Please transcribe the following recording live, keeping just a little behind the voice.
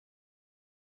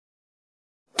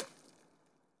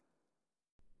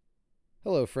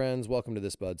Hello, friends. Welcome to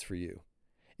This Bud's For You.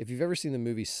 If you've ever seen the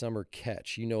movie Summer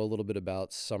Catch, you know a little bit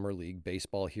about Summer League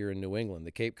baseball here in New England.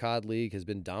 The Cape Cod League has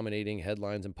been dominating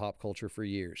headlines and pop culture for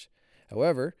years.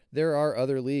 However, there are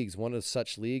other leagues. One of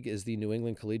such league is the New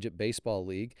England Collegiate Baseball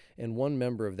League, and one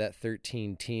member of that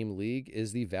 13-team league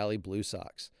is the Valley Blue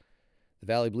Sox. The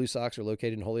Valley Blue Sox are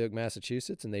located in Holyoke,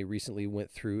 Massachusetts, and they recently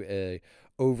went through a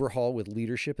overhaul with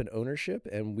leadership and ownership,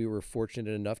 and we were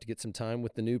fortunate enough to get some time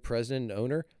with the new president and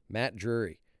owner, Matt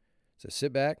Drury. So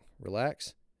sit back,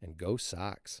 relax, and go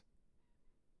Sox.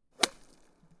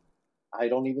 I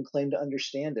don't even claim to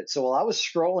understand it. So while I was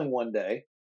scrolling one day,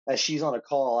 as she's on a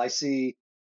call, I see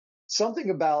something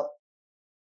about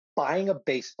buying a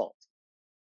baseball.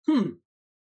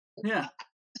 Yeah.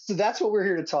 So that's what we're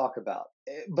here to talk about.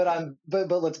 But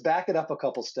let's back it up a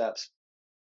couple steps.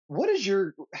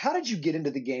 How did you get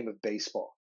into the game of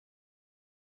baseball?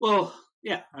 Well,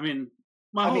 yeah,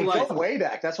 my whole life. Go way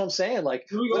back. That's what I'm saying. Like,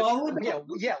 we go all the way back?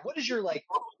 Yeah. What is your back?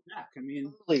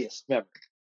 earliest memory?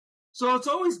 So it's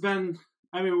always been,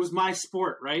 it was my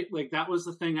sport, right? Like that was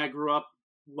the thing I grew up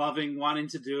loving, wanting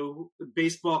to do.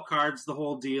 Baseball cards, the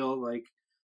whole deal. Like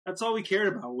that's all we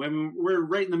cared about. When we're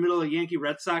right in the middle of Yankee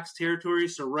Red Sox territory,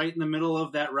 so right in the middle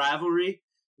of that rivalry.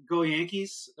 Go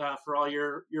Yankees for all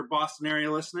your Boston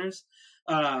area listeners.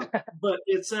 But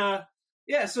it's so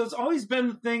it's always been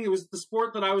the thing. It was the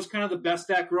sport that I was kind of the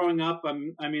best at growing up.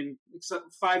 Except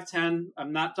 5'10",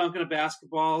 I'm not dunking a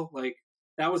basketball. Like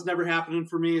that was never happening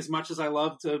for me as much as I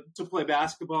love to play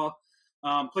basketball.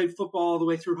 Played football all the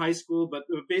way through high school, but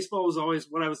baseball was always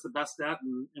what I was the best at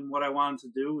and what I wanted to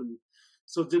do. And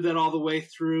so did that all the way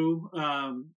through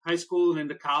high school and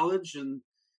into college. And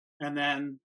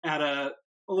then at a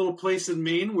little place in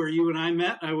Maine where you and I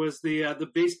met. I was the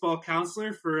baseball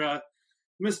counselor for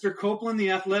Mr. Copeland,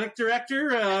 the athletic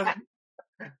director,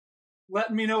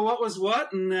 letting me know what was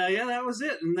what, and that was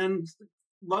it. And then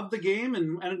loved the game,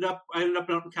 and I ended up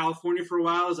out in California for a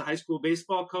while as a high school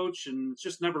baseball coach, and it's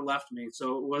just never left me.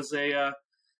 So it was a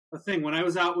thing when I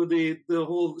was out with the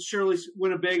whole Shirley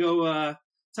Winnebago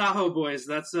Tahoe boys.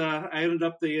 That's I ended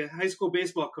up the high school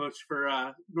baseball coach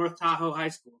for North Tahoe High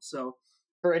School. So.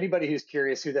 For anybody who's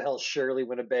curious who the hell is Shirley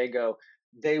Winnebago,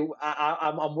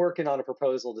 I'm working on a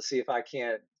proposal to see if I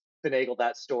can't finagle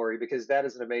that story, because that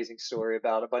is an amazing story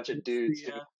about a bunch of dudes.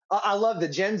 Yeah. I love that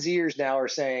Gen Zers now are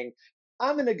saying,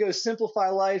 I'm going to go simplify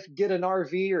life, get an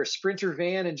RV or a Sprinter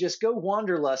van and just go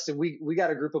wanderlust. And we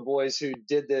got a group of boys who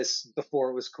did this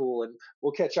before it was cool, and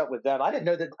we'll catch up with them. I didn't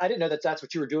know that that's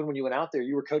what you were doing when you went out there.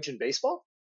 You were coaching baseball?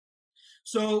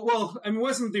 So, it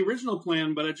wasn't the original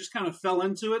plan, but I just kind of fell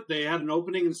into it. They had an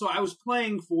opening, and so I was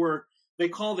playing for, they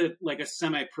called it like a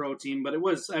semi-pro team, but it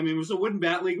was a wooden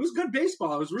bat league. It was good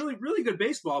baseball. It was really, really good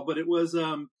baseball, but it was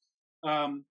the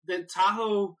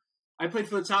Tahoe, I played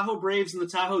for the Tahoe Braves and the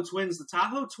Tahoe Twins. The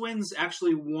Tahoe Twins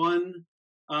actually won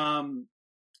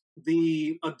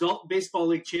the adult baseball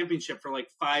league championship for like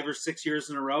 5 or 6 years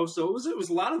in a row. So it was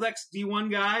a lot of ex-D1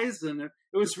 guys, and it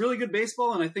was really good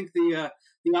baseball, and I think the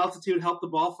altitude helped the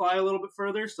ball fly a little bit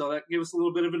further, so that gave us a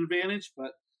little bit of an advantage.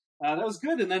 But that was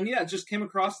good. And then, just came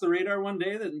across the radar one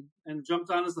day and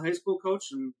jumped on as the high school coach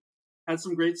and had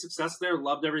some great success there.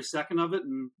 Loved every second of it.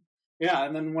 And,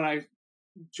 and then when I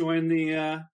joined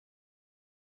the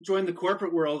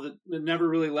corporate world, it never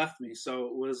really left me. So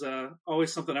it was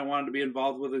always something I wanted to be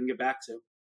involved with and get back to.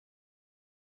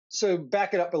 So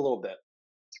back it up a little bit.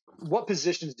 What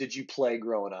positions did you play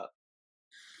growing up?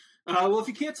 Well, if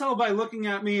you can't tell by looking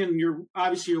at me, and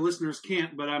obviously your listeners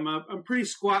can't, but I'm a pretty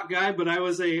squat guy, but I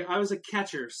was a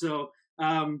catcher. So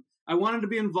I wanted to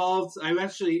be involved. I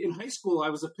actually, in high school, I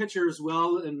was a pitcher as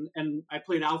well, and I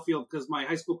played outfield because my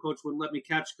high school coach wouldn't let me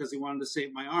catch because he wanted to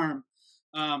save my arm.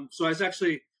 So I was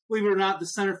actually, believe it or not, the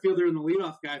center fielder and the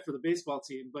leadoff guy for the baseball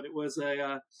team. But it was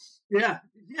it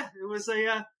was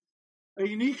a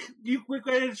unique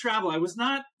way to travel. I was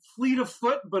not fleet of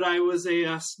foot, but I was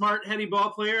a smart, heady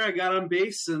ball player. I got on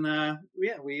base, and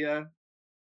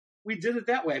we did it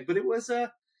that way. But it was so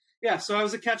I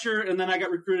was a catcher, and then I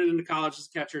got recruited into college as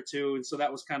a catcher too, and so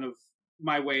that was kind of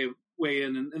my way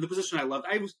in, and the position I loved.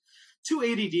 I was too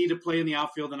ADD to play in the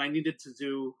outfield, and I needed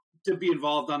to be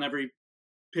involved on every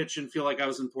pitch and feel like I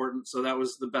was important. So that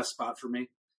was the best spot for me.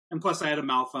 And plus, I had a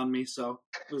mouth on me, so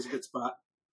it was a good spot.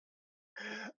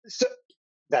 So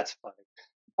that's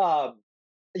funny.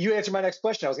 You answered my next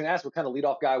question. I was going to ask, what kind of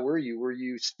leadoff guy were you? Were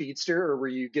you speedster, or were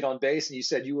you get on base? And you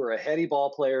said you were a heady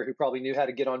ball player who probably knew how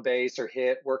to get on base or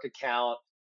hit, work a count.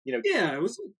 Yeah, it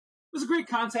was a great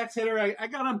contact hitter. I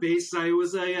got on base. I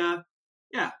was like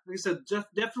I said,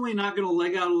 definitely not going to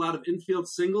leg out a lot of infield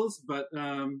singles, but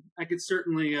I could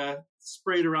certainly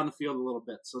spray it around the field a little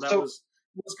bit. So that was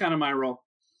was kind of my role.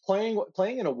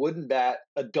 Playing in a wooden bat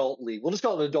adult league. We'll just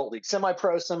call it an adult league,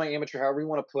 semi-pro, semi-amateur, however you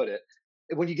want to put it.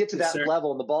 When you get to Yes, that sir.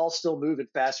 level and the ball's still moving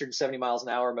faster than 70 miles an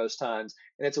hour most times,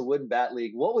 and it's a wooden bat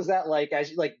league, what was that like?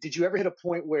 Did you ever hit a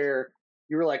point where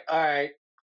you were like, all right,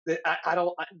 I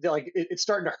don't like it's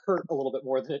starting to hurt a little bit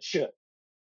more than it should?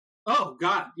 Oh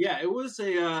God, yeah. It was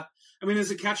I mean,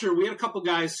 as a catcher, we had a couple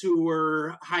guys who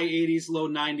were high 80s, low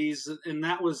 90s, and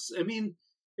that was. I mean,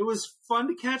 it was fun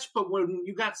to catch, but when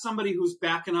you got somebody who's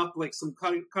backing up like some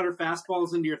cutter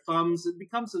fastballs into your thumbs, it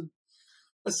becomes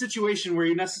a situation where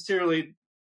you necessarily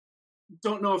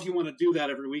don't know if you want to do that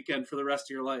every weekend for the rest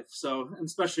of your life. So, and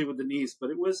especially with the knees, but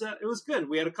it was good.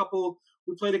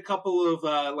 We played a couple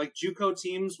of like JUCO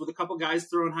teams with a couple guys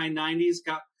throwing high 90s.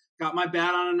 Got my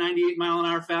bat on a 98 mile an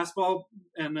hour fastball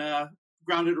and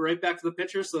grounded it right back to the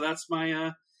pitcher. So that's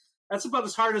that's about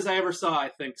as hard as I ever saw, I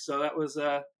think. So that was,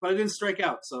 but I didn't strike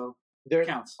out. So it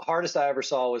counts. Hardest I ever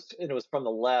saw was, and it was from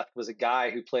the left, was a guy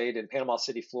who played in Panama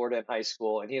City, Florida in high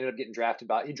school. And he ended up getting drafted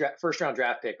first round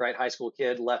draft pick, right? High school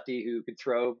kid, lefty who could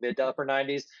throw mid to upper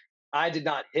 90s. I did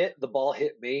not hit. The ball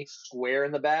hit me square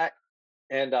in the back.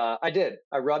 And I did.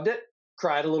 I rubbed it,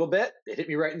 cried a little bit. It hit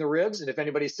me right in the ribs. And if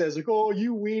anybody says, like, oh,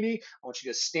 you weenie, I want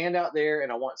you to stand out there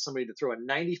and I want somebody to throw a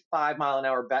 95 mile an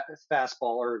hour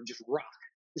fastball or just rock.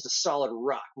 Just a solid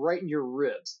rock right in your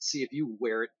ribs. See if you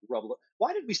wear it, rub it.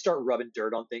 Why did we start rubbing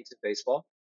dirt on things in baseball?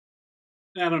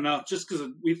 I don't know. Just because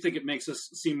we think it makes us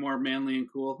seem more manly and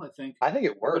cool, I think. I think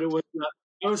it worked. But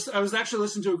it was, I was actually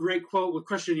listening to a great quote with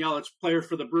Christian Yelich, player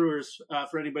for the Brewers,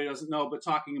 for anybody who doesn't know, but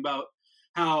talking about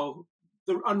how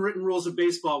the unwritten rules of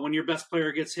baseball, when your best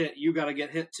player gets hit, you got to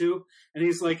get hit too. And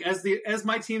he's like, as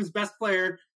my team's best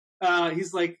player,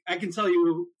 he's like, I can tell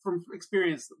you from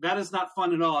experience, that is not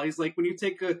fun at all. He's like, when you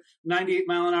take a 98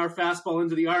 mile an hour fastball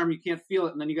into the arm, you can't feel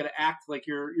it. And then you got to act like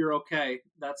you're okay.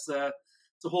 It's a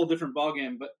whole different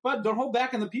ballgame, but don't hold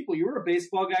back on the people. You were a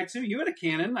baseball guy too. You had a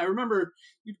cannon. I remember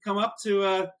you'd come up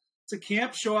to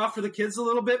camp, show off for the kids a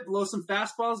little bit, blow some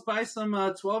fastballs by some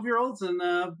 12-year-olds and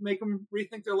make them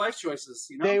rethink their life choices.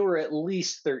 You know? They were at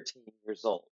least 13 years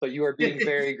old, but you were being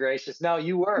very gracious. No,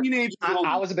 you were.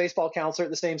 I was a baseball counselor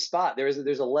at the same spot. There's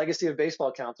a legacy of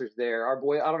baseball counselors there. Our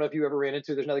boy, I don't know if you ever ran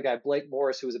into, there's another guy, Blake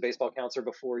Morris, who was a baseball counselor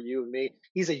before you and me.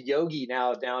 He's a yogi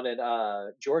now down in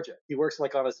Georgia. He works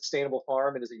like on a sustainable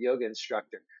farm and is a yoga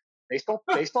instructor.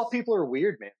 Baseball people are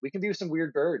weird, man. We can be some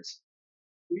weird birds.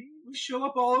 We show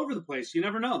up all over the place. You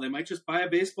never know. They might just buy a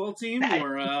baseball team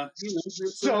or,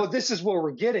 So this is where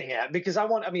we're getting at, because I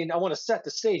want to set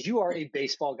the stage. You are a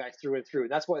baseball guy through and through. And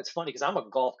that's why it's funny, because I'm a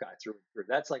golf guy through and through.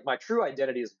 That's like my true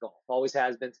identity is golf. Always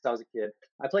has been since I was a kid.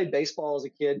 I played baseball as a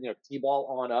kid, T-ball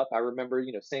on up. I remember,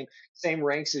 same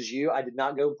ranks as you. I did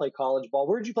not go play college ball.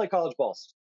 Where did you play college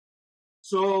balls?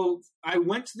 So I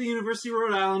went to the University of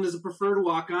Rhode Island as a preferred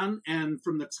walk-on. And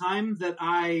from the time that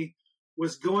I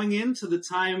was going into the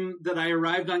time that I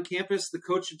arrived on campus, the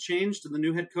coach had changed and the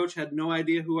new head coach had no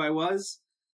idea who I was.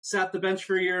 Sat the bench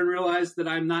for a year and realized that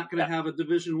I'm not going to have a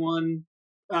Division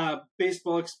I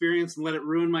baseball experience and let it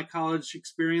ruin my college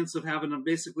experience of having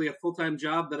basically a full-time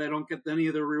job that I don't get any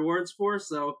of the rewards for.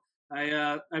 So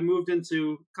I moved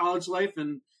into college life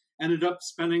and ended up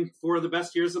spending 4 of the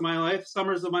best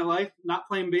summers of my life, not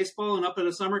playing baseball and up at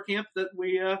a summer camp that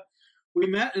we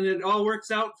met, and it all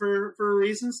works out for a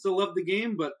reason. Still love the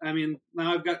game, but I mean,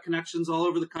 now I've telling connections all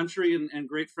over the country and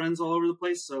great friends all over the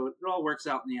place, so it all works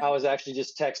out in the end. I was actually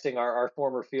just texting our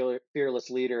former fearless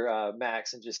leader,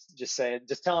 Max, and just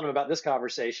telling him about this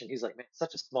conversation. He's like, man, it's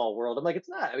such a small world. I'm like, it's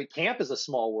not. I mean, camp is a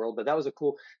small world, but that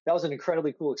was an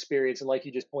incredibly cool experience. And like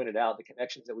you just pointed out, the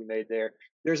connections that we made there.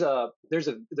 There's a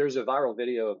viral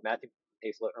video of Matthew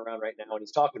floating around right now, and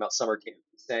he's talking about summer camp.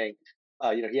 He's saying,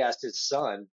 he asked his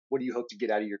son, what do you hope to get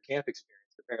out of your camp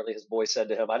experience? Apparently his boy said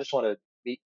to him, I just want to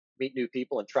meet new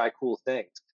people and try cool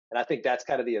things. And I think that's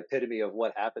kind of the epitome of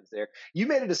what happens there. You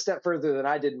made it a step further than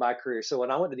I did in my career. So when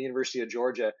I went to the University of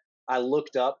Georgia, I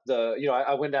looked up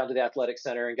I went down to the athletic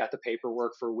center and got the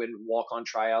paperwork for when walk-on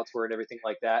tryouts were and everything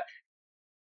like that.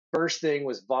 First thing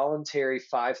was voluntary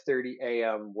 5:30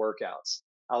 a.m. workouts.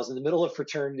 I was in the middle of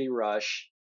fraternity rush.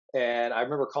 And I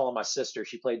remember calling my sister.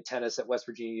 She played tennis at West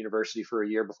Virginia University for a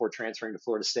year before transferring to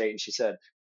Florida State. And she said,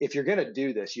 if you're going to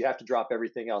do this, you have to drop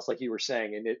everything else, like you were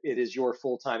saying, and it is your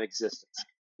full-time existence.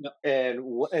 Yep.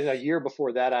 And a year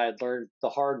before that, I had learned the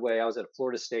hard way. I was at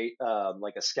Florida State,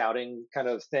 like a scouting kind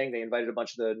of thing. They invited a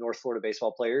bunch of the North Florida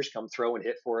baseball players come throw and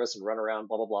hit for us and run around,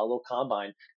 blah, blah, blah, a little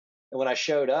combine. And when I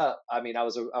showed up, I mean,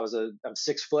 I'm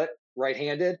 6 foot,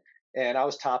 right-handed. And I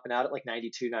was topping out at like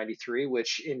 92, 93,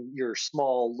 which in your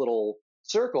small little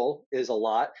circle is a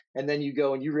lot. And then you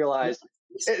go and you realize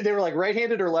They were like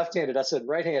right-handed or left-handed. I said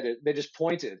right-handed. They just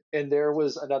pointed, and there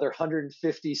was another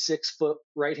 156-foot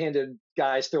right-handed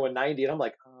guys throwing 90, and I'm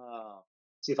like, oh.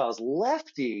 See, if I was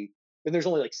lefty, then there's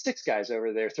only like 6 guys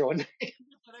over there throwing 90.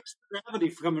 That extra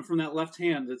gravity coming from that left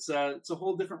hand. It's a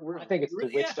whole different world. I think it's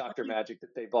the witch doctor magic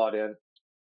that they bought in.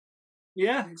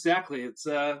 Yeah, exactly. It's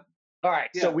all right.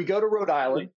 Yeah. So we go to Rhode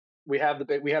Island. We have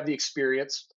the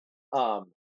experience.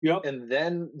 Yep. And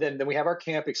then we have our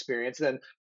camp experience. Then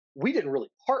we didn't really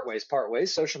part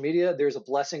ways. Social media, there's a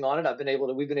blessing on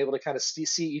it. We've been able to kind of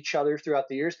see each other throughout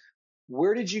the years.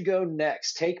 Where did you go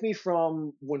next? Take me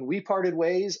from when we parted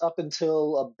ways up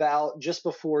until about just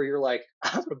before you're like,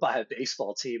 I'm going to buy a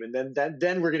baseball team. And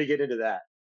then we're going to get into that.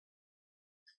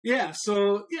 Yeah.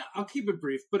 So yeah, I'll keep it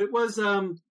brief, but it was,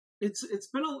 it's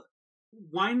been a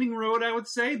winding road, I would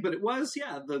say, but it was,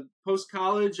 the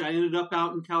post-college, I ended up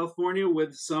out in California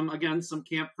with some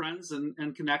camp friends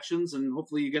and connections, and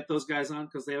hopefully you get those guys on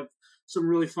because they have some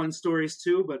really fun stories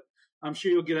too, but I'm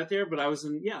sure you'll get out there. But I was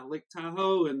in, Lake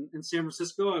Tahoe and San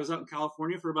Francisco. I was out in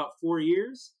California for about 4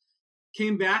 years,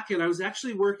 came back, and I was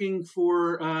actually working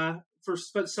for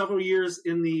several years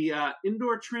in the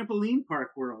indoor trampoline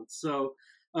park world. So,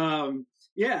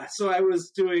 so I was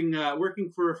doing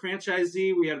working for a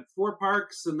franchisee. We had 4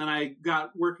 parks, and then I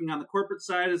got working on the corporate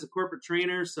side as a corporate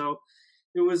trainer. So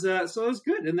it was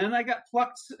good. And then I got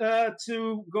plucked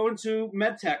to go into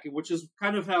MedTech, which is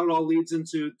kind of how it all leads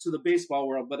into the baseball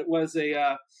world. But it was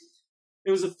a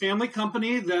family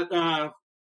company that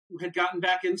had gotten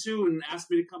back into and asked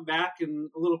me to come back and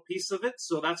a little piece of it.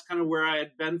 So that's kind of where I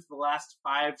had been for the last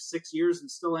 5-6 years,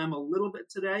 and still am a little bit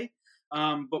today.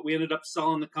 But we ended up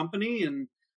selling the company, and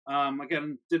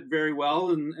again, did very well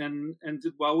and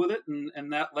did well with it.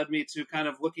 And that led me to kind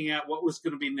of looking at what was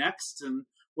going to be next and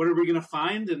what are we going to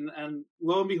find. And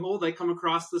lo and behold, I come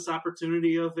across this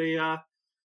opportunity of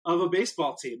a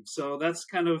baseball team. So that's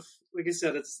kind of, like I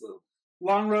said, it's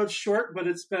long road short, but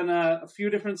it's been a few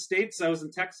different states. I was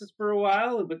in Texas for a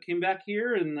while, but came back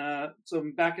here. And so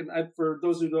I'm back for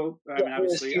those who don't,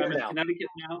 obviously I'm in Connecticut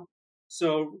now.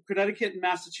 So Connecticut and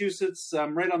Massachusetts,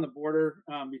 right on the border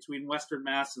between Western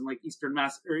Mass and like Eastern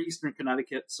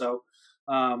Connecticut. So,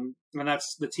 and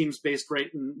that's the team's based right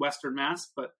in Western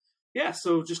Mass. But yeah,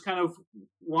 so just kind of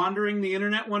wandering the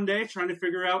internet one day, trying to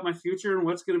figure out my future and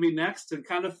what's going to be next, and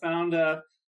kind of found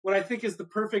what I think is the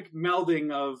perfect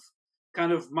melding of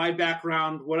kind of my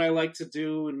background, what I like to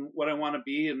do, and what I want to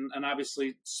be, and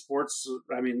obviously sports.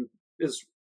 I mean, is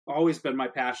always been my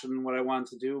passion and what I wanted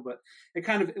to do, but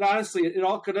it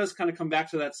all does kind of come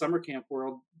back to that summer camp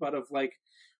world, but of like,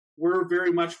 we're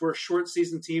a short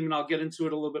season team, and I'll get into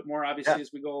it a little bit more obviously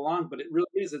as we go along, but it really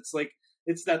is,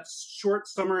 it's that short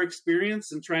summer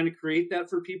experience and trying to create that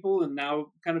for people. And now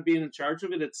kind of being in charge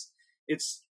of it,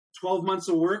 it's 12 months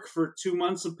of work for 2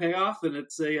 months of payoff. And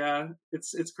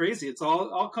it's crazy. It's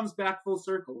all comes back full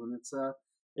circle, and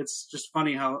it's just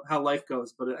funny how life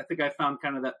goes, but I think I found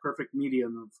kind of that perfect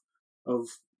medium of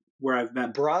where I've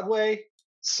been. Broadway,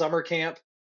 summer camp,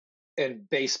 and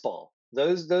baseball.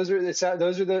 Those are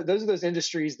those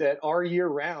industries that are year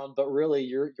round, but really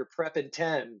you're prepping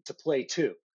 10 to play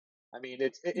 2. I mean,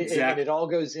 it all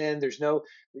goes in.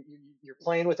 You're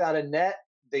playing without a net.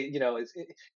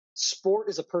 Sport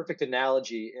is a perfect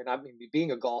analogy. And I mean,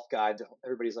 being a golf guy,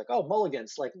 everybody's like, oh,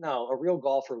 mulligans. Like, no, a real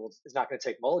golfer is not going to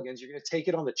take mulligans. You're going to take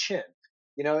it on the chin,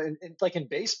 and like in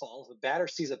baseball, if a batter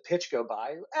sees a pitch go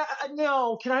by,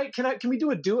 no, can we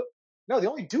do it? No, the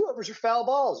only do-overs are foul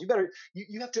balls.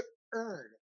 You have to earn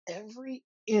every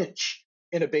inch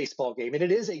in a baseball game. And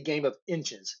it is a game of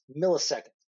inches, milliseconds.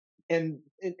 And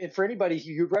for anybody,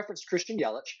 you referenced Christian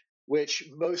Yelich, which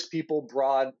most people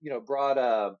broad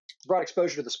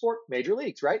exposure to the sport, major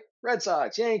leagues, right? Red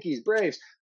Sox, Yankees, Braves.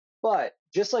 But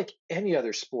just like any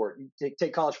other sport, you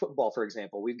take college football, for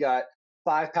example, we've got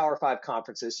 5 Power 5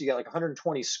 conferences. So you got like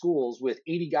 120 schools with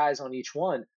 80 guys on each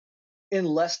one. And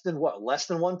less than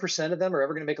 1% of them are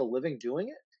ever going to make a living doing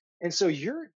it. And so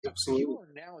you are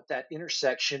now at that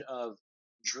intersection of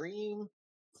dream,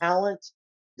 talent,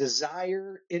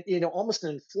 desire, almost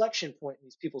an inflection point in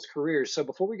these people's careers. So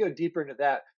before we go deeper into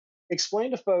that,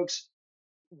 explain to folks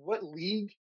what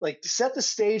league, like set the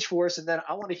stage for us. And then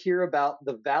I want to hear about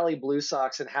the Valley Blue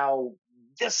Sox and how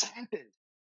this happened.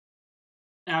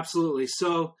 Absolutely.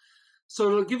 So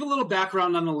to give a little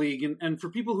background on the league, and for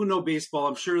people who know baseball,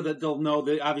 I'm sure that they'll know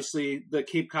that obviously the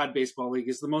Cape Cod Baseball League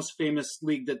is the most famous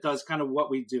league that does kind of what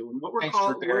we do. And what we're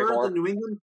the New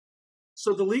England.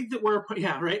 So the league that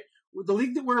the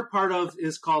league that we're a part of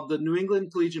is called the New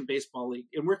England Collegiate Baseball League,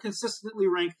 and we're consistently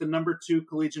ranked the number 2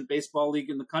 collegiate baseball league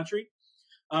in the country.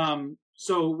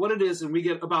 So what it is, and we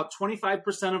get about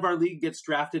 25% of our league gets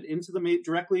drafted into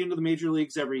directly into the major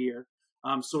leagues every year.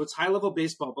 So it's high level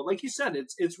baseball, but like you said,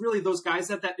 it's really those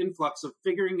guys at that influx of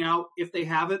figuring out if they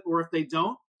have it or if they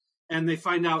don't, and they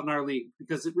find out in our league,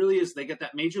 because it really is, they get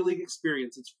that major league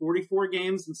experience. It's 44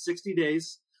 games in 60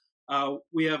 days.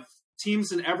 We have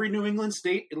teams in every New England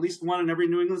state, at least one in every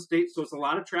New England state. So it's a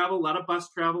lot of travel, a lot of bus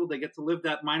travel. They get to live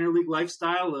that minor league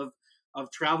lifestyle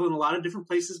of traveling a lot of different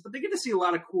places, but they get to see a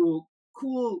lot of cool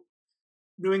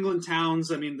New England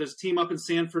towns. I mean, there's a team up in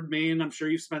Sanford, Maine. I'm sure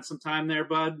you've spent some time there,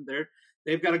 bud.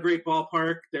 They've got a great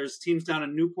ballpark. There's teams down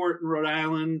in Newport in Rhode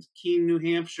Island, Keene, New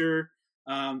Hampshire,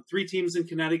 3 teams in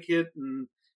Connecticut, and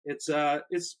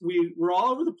we're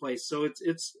all over the place. So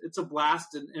it's a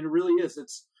blast, and it really is.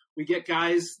 We get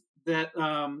guys that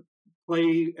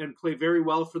play very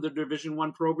well for the Division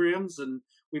I programs, and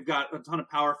we've got a ton of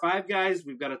Power 5 guys.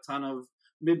 We've got a ton of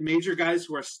mid-major guys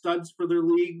who are studs for their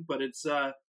league, but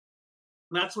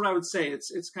that's what I would say.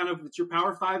 It's your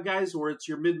Power 5 guys, or it's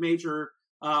your mid-major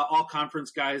all-conference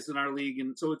guys in our league.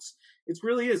 And so it's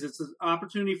an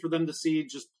opportunity for them to see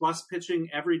just plus pitching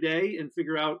every day and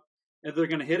figure out if they're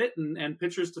going to hit it, and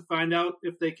pitchers to find out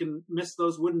if they can miss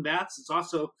those wooden bats. It's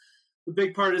also, the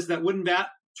big part is that wooden bat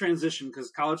transition, because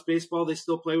college baseball, they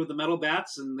still play with the metal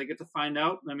bats, and they get to find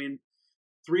out. I mean,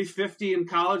 350 in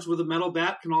college with a metal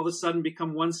bat can all of a sudden become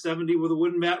 170 with a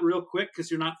wooden bat real quick,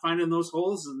 because you're not finding those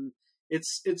holes. And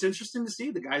it's interesting to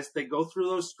see the guys, they go through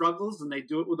those struggles, and they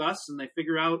do it with us, and they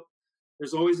figure out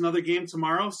there's always another game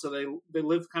tomorrow. So they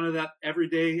live kind of that every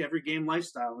day, every game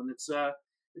lifestyle. And it's a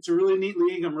really neat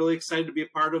league. I'm really excited to be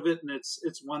a part of it. And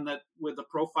it's one that, with a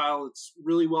profile, it's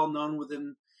really well known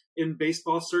in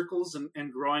baseball circles,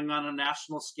 and growing on a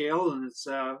national scale. And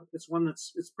it's one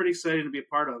it's pretty exciting to be a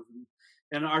part of.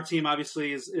 And our team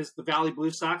obviously is the Valley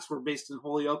Blue Sox. We're based in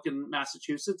Holyoke in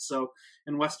Massachusetts. So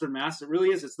in Western Mass, it really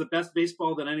is. It's the best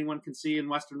baseball that anyone can see in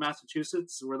Western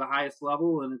Massachusetts. We're the highest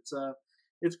level, and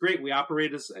it's great. We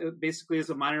operate basically as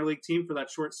a minor league team for that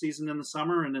short season in the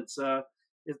summer, and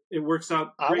it works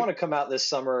out great. I want to come out this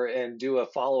summer and do a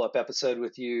follow-up episode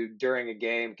with you during a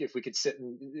game. If we could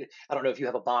I don't know if you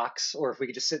have a box, or if we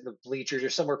could just sit in the bleachers or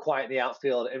somewhere quiet in the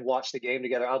outfield and watch the game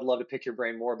together. I'd love to pick your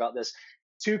brain more about this.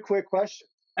 2 quick questions.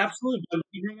 Absolutely.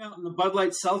 We hang out in the Bud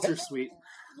Light Seltzer Suite.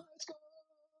 Let's go.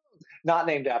 Not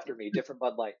named after me, different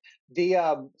Bud Light.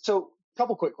 So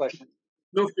couple quick questions.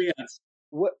 No free ads.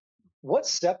 What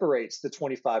separates the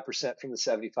 25% from the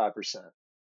 75%?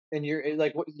 And you're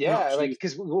like,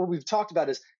 because what we've talked about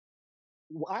is,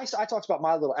 I talked about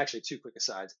actually 2 quick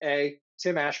asides.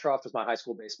 Tim Ashcroft was my high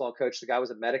school baseball coach. The guy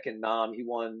was a medic in Nam.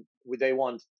 They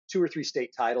won 2 or 3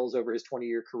 state titles over his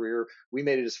 20-year career. We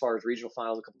made it as far as regional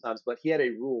finals a couple times, but he had a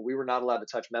rule. We were not allowed to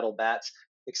touch metal bats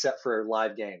except for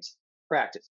live games.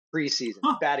 Practice, preseason,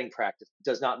 batting practice,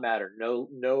 does not matter. No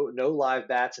live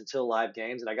bats until live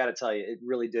games. And I got to tell you, it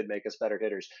really did make us better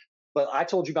hitters. But I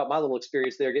told you about my little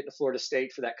experience there, getting to Florida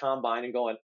State for that combine and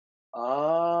going,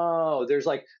 oh, there's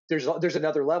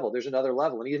another level. There's another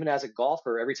level. And even as a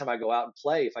golfer, every time I go out and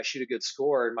play, if I shoot a good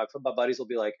score, and my buddies will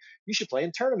be like, you should play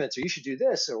in tournaments, or you should do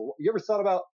this. Or you ever thought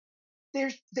about,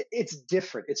 it's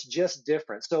different. It's just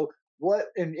different. So what,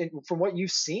 and from what you've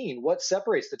seen, what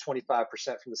separates the 25% from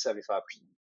the 75%?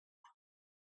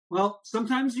 Well,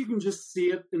 sometimes you can just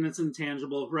see it and it's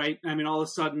intangible, right? I mean, all of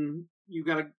a sudden you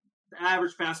got the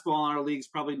average fastball in our league is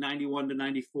probably 91 to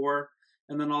 94.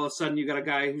 And then all of a sudden you got a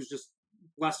guy who's just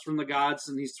blessed from the gods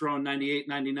and he's throwing 98,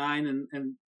 99.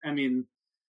 And I mean,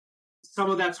 some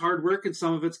of that's hard work and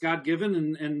some of it's God-given,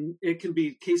 and it can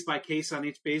be case by case on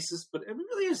each basis. But it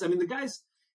really is. I mean, the guys,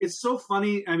 it's so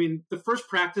funny. I mean, the first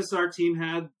practice our team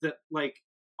had, that like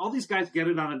all these guys get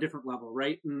it on a different level,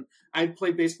 right? And I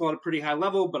played baseball at a pretty high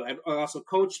level, but I also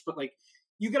coached. But like,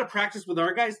 you got to practice with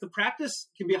our guys. The practice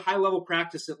can be a high level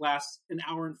practice. It lasts an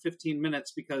hour and 15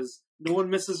 minutes because no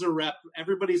one misses a rep.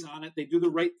 Everybody's on it. They do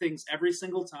the right things every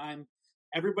single time.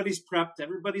 Everybody's prepped.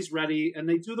 Everybody's ready. And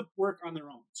they do the work on their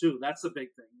own too. That's the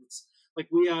big thing. It's like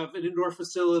we have an indoor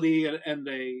facility and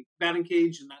a batting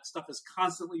cage, and that stuff is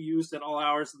constantly used at all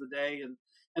hours of the day.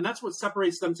 And that's what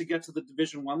separates them to get to the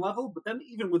Division I level. But then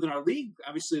even within our league,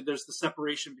 obviously there's the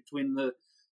separation between the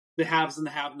haves and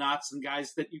the have-nots, and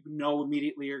guys that you know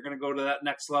immediately are going to go to that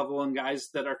next level, and guys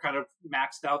that are kind of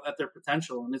maxed out at their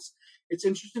potential. And it's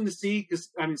interesting to see, because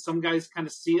I mean, some guys kind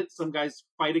of see it, some guys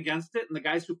fight against it, and the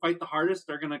guys who fight the hardest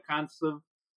are going to kind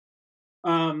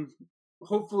of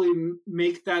hopefully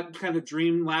make that kind of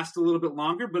dream last a little bit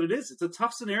longer. But it's a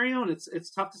tough scenario, and it's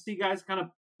tough to see guys kind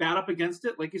of bat up against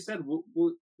it. Like you said,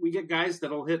 we get guys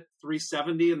that'll hit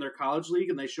 370 in their college league,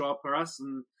 and they show up for us,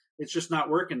 and it's just not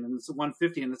working, and it's a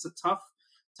 150, and it's a tough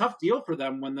tough deal for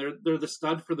them when they're the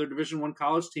stud for their Division I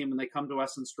college team and they come to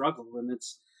us and struggle. And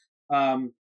it's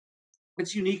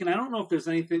unique. And I don't know if there's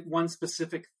one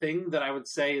specific thing that I would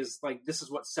say is like, this is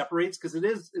what separates, because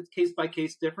it's case by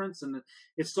case difference. And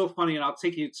it's so funny. And I'll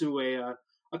take you to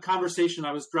a conversation.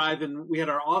 I was driving, we had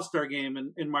our All-Star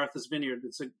game in Martha's Vineyard.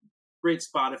 It's a great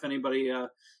spot if anybody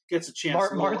gets a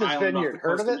chance. Martha's Vineyard,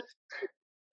 heard of it?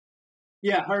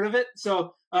 Yeah, heard of it.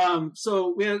 So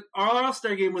we had our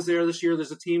All-Star game was there this year.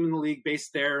 There's a team in the league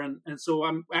based there, and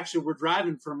so we're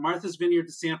driving from Martha's Vineyard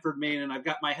to Sanford, Maine, and I've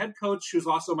got my head coach, who's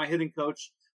also my hitting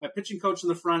coach, my pitching coach in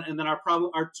the front, and then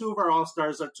our two of our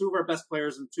All-Stars are two of our best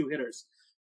players and two hitters.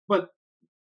 But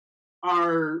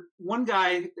our one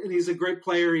guy, and he's a great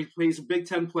player. He plays a Big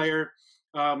Ten player,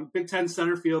 Big Ten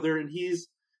center fielder, and he's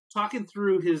talking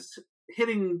through his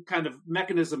hitting kind of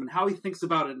mechanism and how he thinks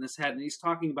about it in his head. And he's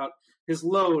talking about his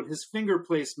load, his finger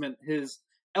placement, his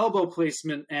elbow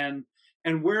placement, and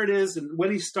where it is and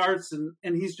when he starts. And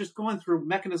he's just going through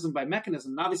mechanism by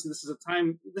mechanism. And obviously this is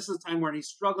a time where he's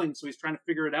struggling. So he's trying to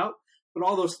figure it out, but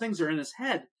all those things are in his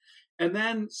head. And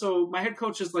then, so my head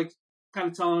coach is like kind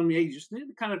of telling me, hey, you just need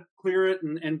to kind of clear it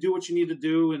and do what you need to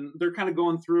do. And they're kind of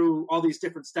going through all these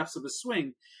different steps of his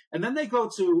swing. And then they go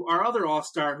to our other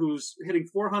All-Star who's hitting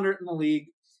 400 in the league.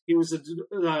 He was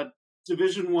a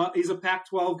Division I. He's a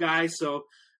Pac-12 guy. So,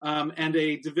 and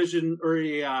a Division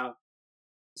Big East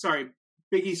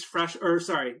Big East.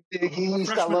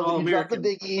 Freshman All-American. The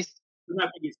Big East.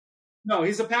 Not Big East. No,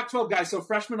 he's a Pac-12 guy. So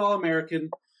freshman All-American.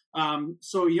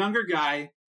 So a younger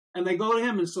guy. And they go to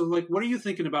him and so like, what are you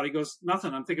thinking about? He goes,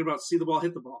 nothing. I'm thinking about see the ball,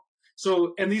 hit the ball.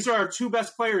 So, and these are our two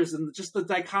best players, and just the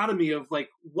dichotomy of like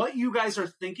what you guys are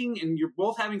thinking, and you're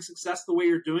both having success the way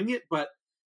you're doing it, but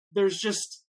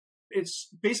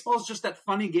baseball's just that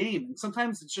funny game. And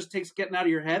sometimes it just takes getting out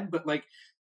of your head, but like,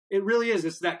 it really is.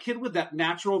 It's that kid with that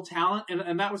natural talent.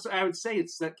 And that was, I would say,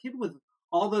 it's that kid with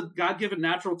all the God-given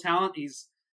natural talent. He's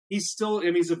still, I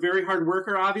mean, he's a very hard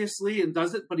worker, obviously, and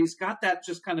does it, but he's got that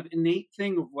just kind of innate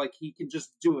thing of like, he can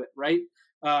just do it, right?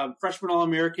 Freshman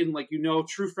All-American, like,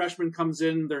 true freshman comes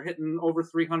in, they're hitting over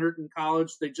 300 in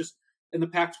college. They just, in the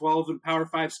Pac-12 and Power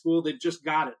 5 school, they've just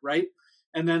got it, right?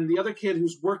 And then the other kid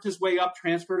who's worked his way up,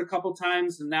 transferred a couple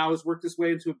times, and now has worked his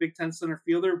way into a Big Ten center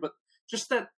fielder. But just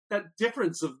that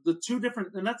difference of the two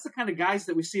different, and that's the kind of guys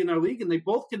that we see in our league, and they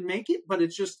both can make it, but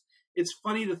it's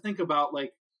funny to think about,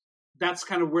 like, that's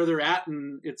kind of where they're at,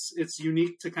 and it's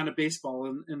unique to kind of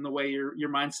baseball in the way your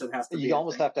mindset has to be. You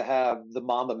almost have to have the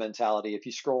Mamba mentality. If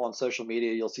you scroll on social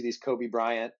media, you'll see these Kobe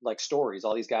Bryant like stories,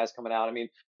 all these guys coming out. I mean,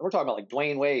 we're talking about like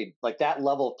Dwayne Wade, like that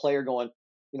level of player going,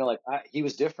 he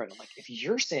was different. I'm like, if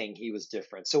you're saying he was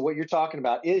different. So what you're talking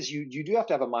about is you do have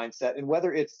to have a mindset, and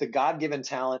whether it's the God-given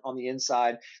talent on the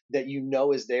inside that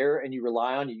is there and you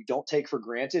rely on, you don't take for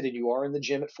granted, and you are in the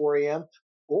gym at 4 a.m.,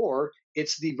 or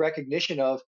it's the recognition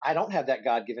of, I don't have that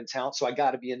God-given talent, so I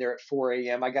got to be in there at 4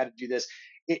 a.m. I got to do this.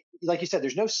 Like you said,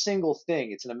 there's no single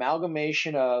thing. It's an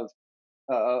amalgamation of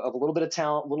a little bit of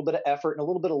talent, a little bit of effort, and a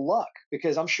little bit of luck.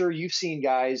 Because I'm sure you've seen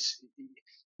guys,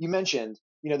 you mentioned,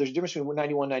 there's a difference between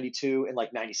 91, 92, and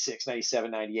like 96,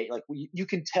 97, 98. Like you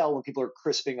can tell when people are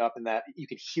crisping up in that. You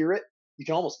can hear it. You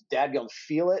can almost dadgum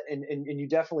feel it. And you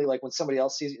definitely, like when somebody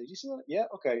else sees it, you see that? Yeah,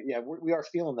 okay, yeah, we are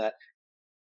feeling that.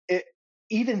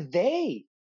 Even they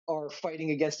are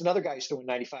fighting against another guy who's throwing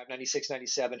 95, 96,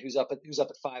 97, who's up at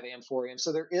 5 a.m., 4 a.m.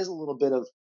 So there is a little bit of,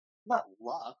 not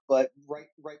luck, but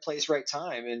right place, right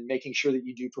time, and making sure that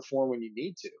you do perform when you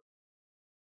need to.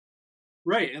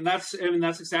 Right, and that's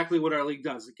exactly what our league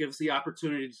does. It gives the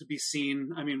opportunity to be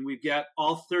seen. I mean, we've got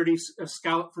all 30 a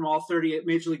scout from all 30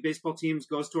 Major League Baseball teams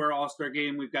goes to our All-Star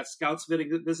game. We've got scouts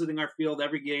visiting our field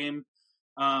every game.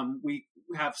 We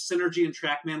have Synergy and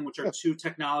TrackMan, which are two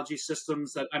technology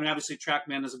systems that, I mean, obviously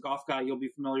TrackMan as a golf guy, you'll be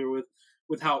familiar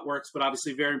with how it works, but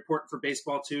obviously very important for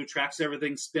baseball too. Tracks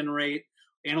everything, spin rate,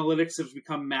 analytics has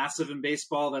become massive in my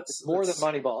It's more than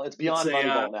Moneyball. It's beyond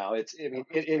Moneyball now. It's an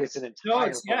entire. No,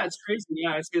 it's crazy.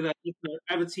 Yeah, I say that.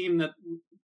 I have a team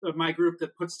of my group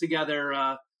that puts together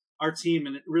our team,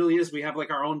 and it really is. We have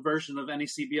like our own version of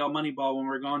NECBL Moneyball when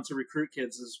we're going to recruit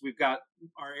kids. Is we've got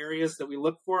our areas that we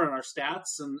look for and our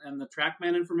stats and the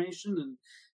TrackMan information,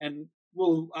 and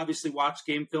we'll obviously watch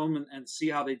game film and see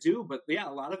how they do. But yeah,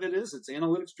 a lot of it's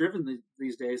analytics driven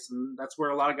these days, and that's where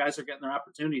a lot of guys are getting their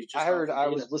opportunities. I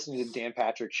was listening to Dan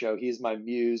Patrick's show. He is my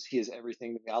muse. He is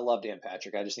everything to me. I love Dan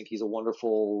Patrick. I just think he's a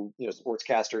wonderful,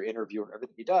 sportscaster, interviewer,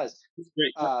 everything he does. He's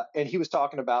great. And he was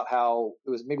talking about how it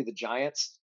was maybe the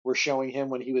Giants were showing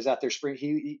him when he was at their spring.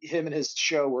 Him and his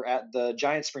show were at the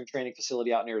Giants spring training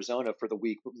facility out in Arizona for the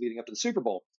week leading up to the Super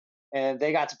Bowl. and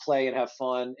they got to play and have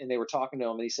fun. And they were talking to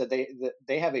him, and he said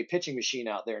they have a pitching machine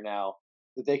out there now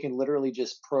that they can literally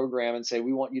just program and say,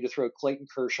 we want you to throw Clayton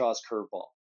Kershaw's curveball,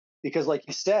 because like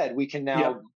you said, we can now.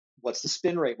 Yep. What's the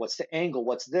spin rate? What's the angle?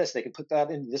 What's this? They can put that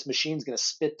in. This machine's going to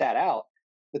spit that out.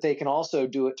 But they can also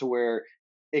do it to where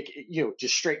it,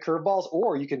 just straight curveballs,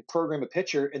 or you can program a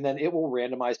pitcher and then it will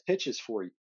randomize pitches for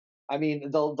you. I mean,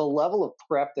 the level of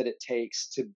prep that it takes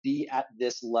to be at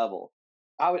this level,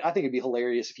 I think it'd be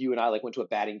hilarious if you and I like went to a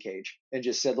batting cage and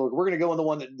just said, look, we're going to go in the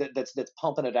one that's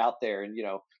pumping it out there and,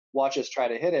 watch us try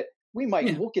to hit it.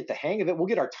 We'll get the hang of it. We'll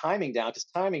get our timing down, because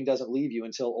timing doesn't leave you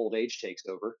until old age takes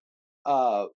over.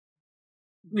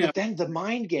 But then the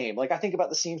mind game, like I think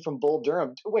about the scene from Bull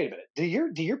Durham. Wait a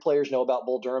minute, do your players know about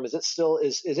Bull Durham? Is it still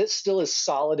as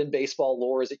solid in baseball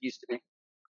lore as it used to be?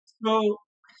 So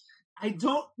I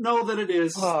don't know that it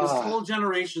is. This whole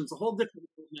generation's a whole different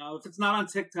now. If it's not on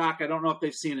TikTok, I don't know if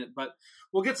they've seen it, but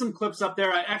we'll get some clips up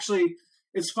there.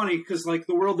 It's funny because like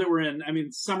the world that we're in. I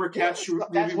mean, Summer Catch.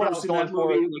 That's what I was going for.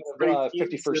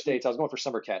 51st Dates. I was going for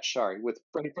Summer Catch. Sorry, with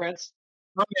Freddie Prinze.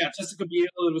 Oh yeah, Jessica Biel.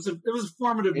 It was a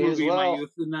formative movie in my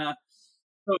youth, and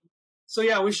so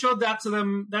yeah, we showed that to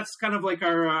them. That's kind of like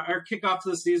our kickoff to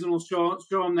the season. We'll show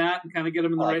them that and kind of get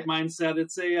them in the right mindset.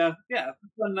 It's a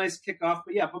nice kickoff.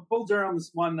 But Bull Durham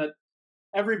is one that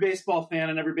every baseball fan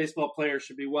and every baseball player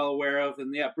should be well aware of.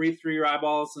 And breathe through your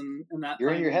eyeballs and that.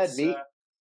 You're in your head, meat.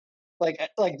 Like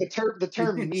the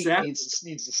term meat exactly.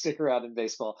 needs to stick around in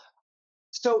baseball.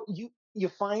 So you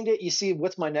find it. You see,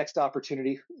 what's my next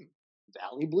opportunity?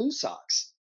 Valley Blue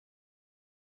Sox.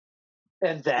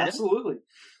 And then absolutely.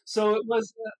 So it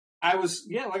was.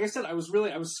 Like I said, I was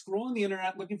scrolling the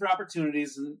internet looking for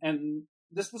opportunities, and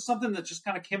this was something that just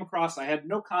kind of came across. I had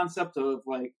no concept of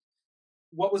like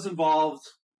what was involved,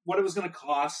 what it was going to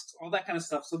cost, all that kind of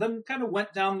stuff. So then kind of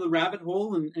went down the rabbit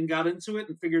hole and got into it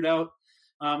and figured out.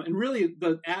 And really,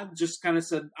 the ad just kind of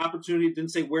said opportunity,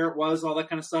 didn't say where it was, all that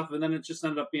kind of stuff. And then it just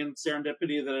ended up being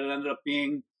serendipity that it ended up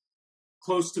being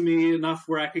close to me enough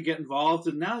where I could get involved.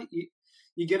 And now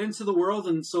you get into the world.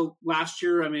 And so last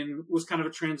year, was kind of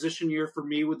a transition year for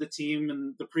me with the team,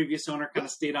 and the previous owner kind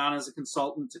of stayed on as a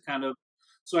consultant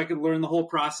so I could learn the whole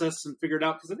process and figure it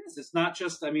out. Because it's not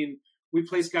just, we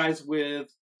place guys with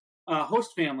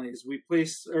host families. We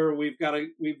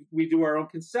do our own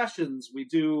concessions.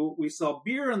 We sell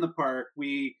beer in the park.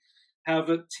 We have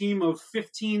a team of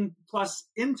 15 plus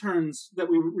interns that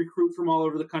we recruit from all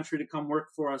over the country to come work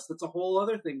for us. That's a whole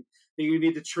other thing that you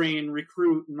need to train,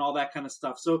 recruit, and all that kind of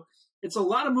stuff. So it's a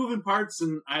lot of moving parts,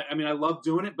 and I love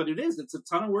doing it, but it's a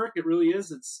ton of work. It really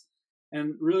is.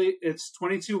 It's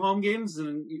 22 home games,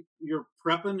 and you're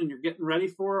prepping and you're getting ready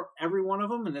for every one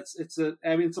of them. And it's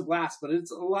a blast, but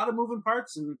it's a lot of moving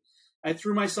parts, and I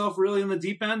threw myself really in the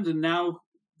deep end. And now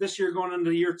this year going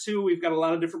into year 2, we've got a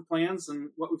lot of different plans and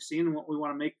what we've seen and what we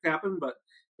want to make happen, but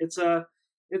it's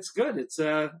good. It's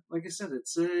like I said,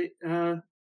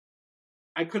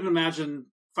 I couldn't imagine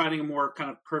finding a more kind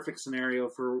of perfect scenario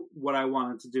for what I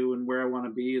wanted to do and where I want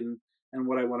to be and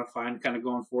what I want to find kind of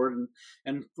going forward,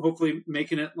 and hopefully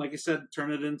making it, like I said,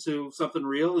 turn it into something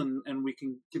real, and we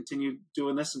can continue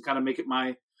doing this and kind of make it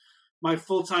my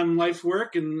full-time life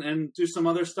work and do some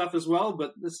other stuff as well.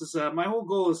 But this is my whole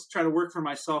goal is to try to work for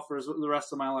myself for the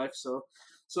rest of my life. So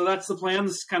that's the plan.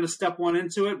 This is kind of step one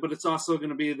into it, but it's also going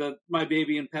to be my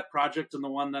baby and pet project, and the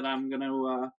one that I'm going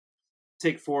to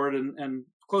take forward and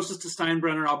closest to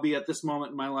Steinbrenner I'll be at this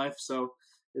moment in my life. So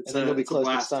and then you'll be close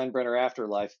to Steinbrenner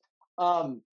afterlife.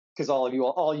 Because all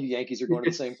you Yankees are going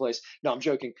to the same place. No, I'm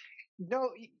joking.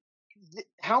 No,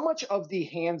 how much of the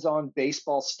hands-on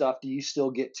baseball stuff do you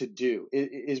still get to do?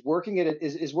 Is working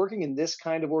in this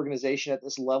kind of organization at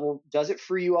this level, does it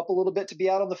free you up a little bit to be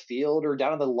out on the field or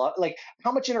down on the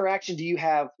how much interaction do you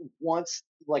have once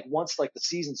the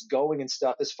season's going and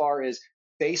stuff, as far as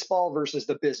baseball versus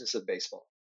the business of baseball?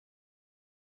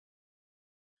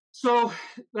 So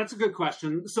that's a good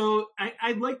question. So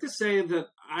I'd like to say that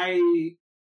I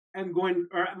am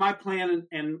my plan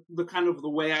and the kind of the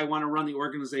way I want to run the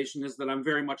organization is that I'm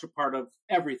very much a part of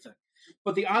everything.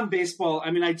 But the on baseball,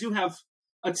 I do have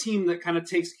a team that kind of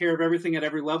takes care of everything at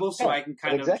every level, so I can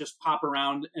kind of just pop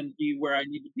around and be where I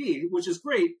need to be, which is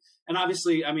great. And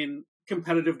obviously,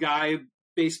 competitive guy,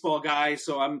 baseball guy,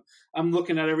 so I'm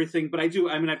looking at everything. But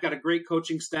I've got a great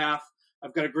coaching staff.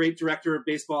 I've got a great director of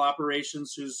baseball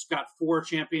operations who's got 4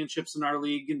 championships in our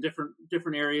league in different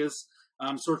areas.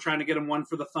 So we're trying to get him one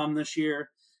for the thumb this year.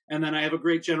 And then I have a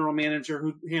great general manager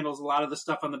who handles a lot of the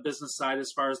stuff on the business side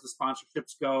as far as the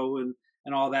sponsorships go and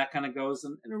all that kind of goes.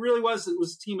 And it was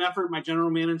a team effort. My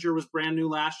general manager was brand new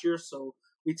last year, so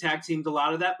we tag teamed a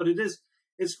lot of that. But it's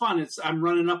it's fun. I'm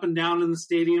running up and down in the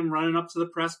stadium, running up to the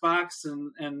press box,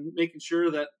 and making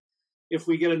sure that if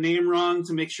we get a name wrong,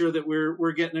 to make sure that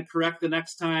we're getting it correct the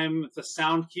next time. If the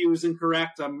sound cue is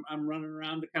incorrect, I'm running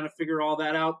around to kind of figure all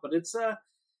that out. But it's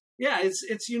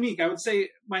it's unique. I would say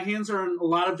my hands are on a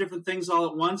lot of different things all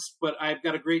at once, but I've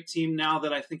got a great team now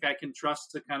that I think I can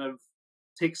trust to kind of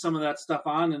take some of that stuff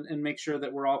on and make sure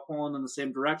that we're all pulling in the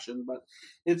same direction. But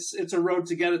it's a road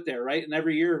to get it there, right? And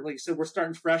every year, like you said, we're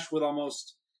starting fresh with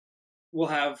we'll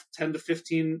have 10 to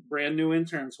 15 brand new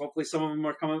interns. Hopefully some of them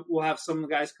are coming. We'll have some of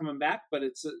the guys coming back, but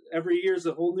every year is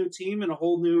a whole new team and a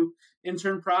whole new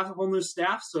intern process, a whole new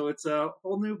staff. So it's a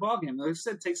whole new ballgame. Like I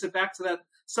said, it takes it back to that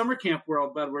summer camp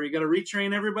world, bud, where you got to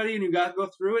retrain everybody and you got to go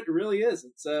through it. It really is.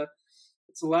 It's a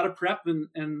lot of prep and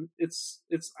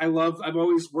I've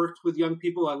always worked with young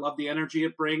people. I love the energy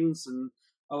it brings and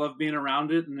I love being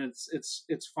around it. And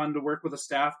it's fun to work with a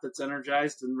staff that's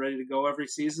energized and ready to go every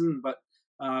season. But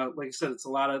like I said, it's a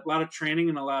lot of training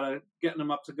and a lot of getting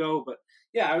them up to go. But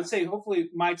yeah, I would say hopefully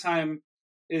my time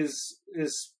is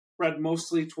spread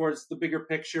mostly towards the bigger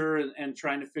picture and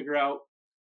trying to figure out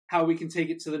how we can take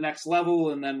it to the next level,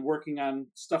 and then working on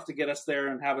stuff to get us there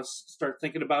and have us start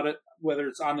thinking about it, whether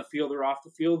it's on the field or off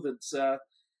the field. It's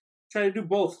try to do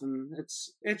both, and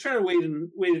try to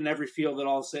wait in every field at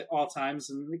all times,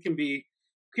 and it can be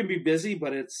busy,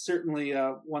 but it's certainly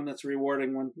one that's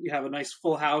rewarding when you have a nice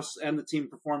full house and the team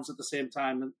performs at the same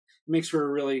time. And it makes for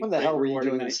a really What the hell were you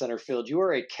doing night. in center field? You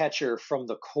are a catcher from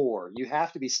the core. You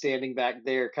have to be standing back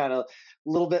there, kind of a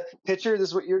little bit. Pitcher, this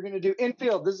is what you're going to do.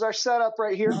 Infield, this is our setup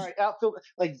right here. All right, outfield,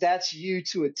 like that's you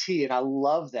to a T, and I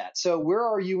love that. So where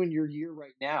are you in your year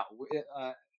right now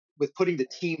with putting the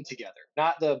team together?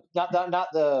 Not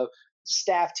the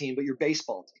staff team, but your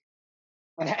baseball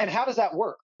team. And how does that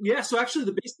work? Yeah, so actually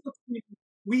the baseball team,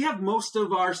 we have most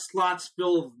of our slots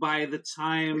filled by the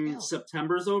time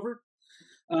September's over.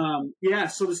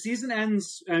 So the season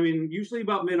ends, usually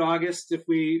about mid-August. If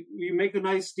we make a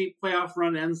nice deep playoff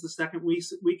run, ends the second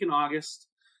week in August.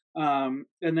 And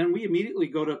then we immediately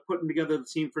go to putting together the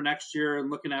team for next year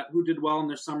and looking at who did well in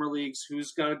their summer leagues,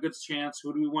 who's got a good chance,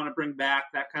 who do we want to bring back,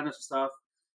 that kind of stuff.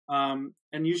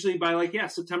 And usually by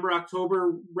September,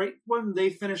 October, right when they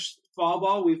finish fall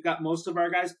ball, we've got most of our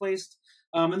guys placed.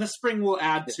 And the spring we'll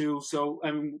add to. So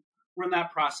we're in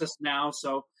that process now.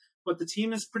 But the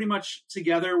team is pretty much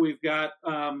together. We've got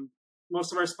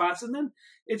most of our spots. And then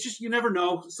it's just, you never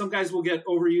know. Some guys will get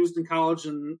overused in college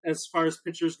and as far as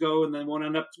pitchers go, and then won't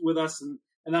end up with us. And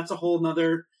that's a whole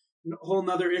nother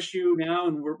issue now.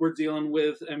 And we're dealing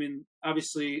with,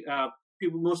 obviously,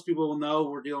 most people will know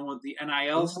we're dealing with the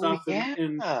NIL stuff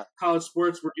in college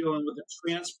sports. We're dealing with the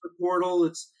transfer portal.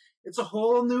 It's a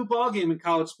whole new ballgame in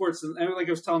college sports. And like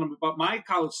I was telling them about my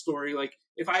college story, like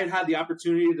if I had the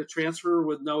opportunity to transfer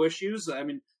with no issues,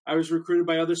 I was recruited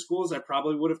by other schools. I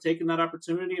probably would have taken that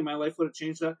opportunity and my life would have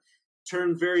changed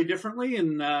turned very differently.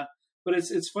 And, but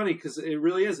it's funny because it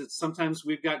really is. It's sometimes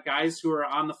we've got guys who are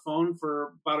on the phone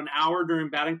for about an hour during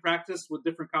batting practice with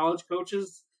different college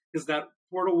coaches because that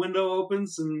portal window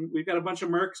opens and we've got a bunch of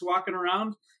mercs walking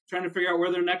around trying to figure out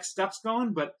where their next step's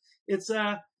going. But it's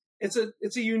a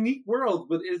unique world,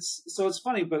 but it's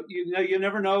funny, but you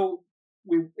never know.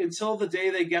 Until the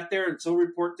day they get there, until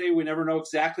report day, we never know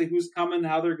exactly who's coming,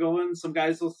 how they're going. Some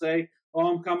guys will say, "Oh,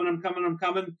 I'm coming."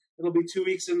 It'll be 2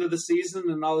 weeks into the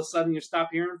season, and all of a sudden you stop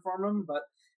hearing from them. But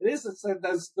it's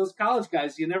those college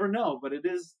guys. You never know, but it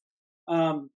is.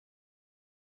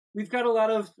 We've got a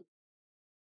lot of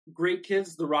great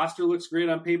kids. The roster looks great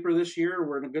on paper this year.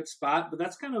 We're in a good spot, but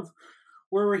that's kind of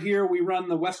where we're here. We run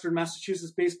the Western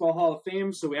Massachusetts Baseball Hall of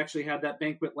Fame, so we actually had that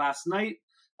banquet last night.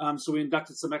 So we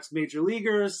inducted some ex-major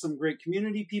leaguers, some great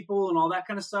community people, and all that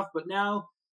kind of stuff. But now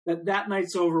that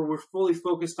night's over, we're fully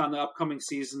focused on the upcoming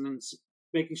season and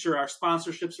making sure our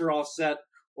sponsorships are all set,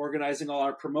 organizing all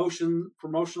our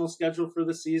promotional schedule for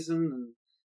the season,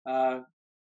 and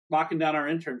locking down our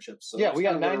internships. So we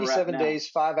got 97 days,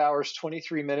 5 hours,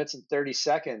 23 minutes, and 30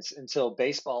 seconds until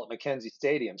baseball at Mackenzie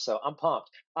Stadium. So I'm pumped.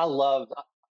 I love.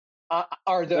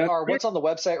 What's on the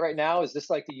website right now? Is this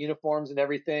like the uniforms and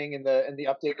everything and the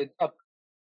updated?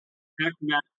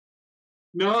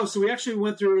 No, so we actually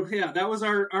went through. Yeah, that was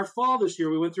our fall this year.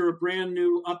 We went through a brand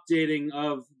new updating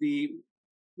of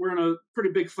we're in a pretty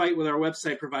big fight with our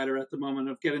website provider at the moment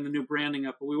of getting the new branding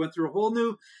up. But we went through a whole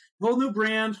new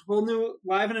brand, whole new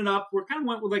livening it up. We kind of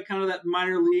went with kind of that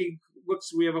minor league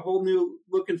looks. We have a whole new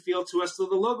look and feel to us. So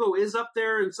the logo is up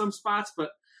there in some spots,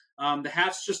 but the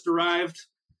hats just arrived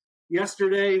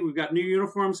yesterday. We've got new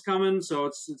uniforms coming,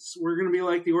 so we're going to be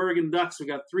like the Oregon Ducks. We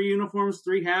got 3 uniforms,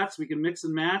 3 hats. We can mix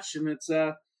and match, and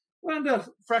wanted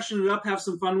to freshen it up, have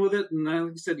some fun with it. And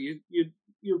like I said,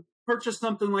 you purchase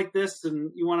something like this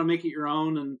and you want to make it your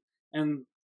own and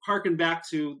harken back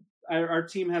to our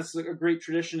team has a great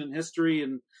tradition and history.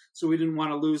 And so we didn't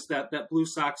want to lose that Blue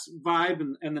Sox vibe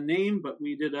and the name, but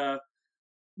we did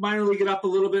minor league it up a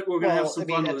little bit. We're going to have some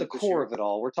fun with it. At the core of it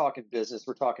all, we're talking business,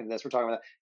 we're talking this, we're talking about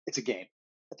it's a game.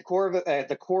 At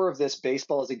the core of this,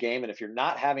 baseball is a game, and if you're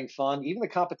not having fun, even the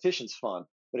competition's fun.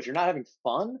 But if you're not having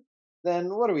fun, then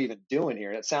what are we even doing here?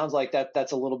 And it sounds like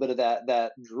that's a little bit of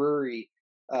that Drury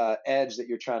edge that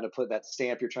you're trying to put, that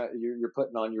stamp you're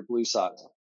putting on your Blue Sox.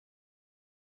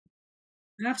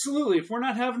 Absolutely. If we're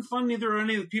not having fun, neither are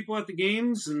any of the people at the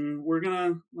games. And we're going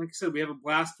to, like I said, we have a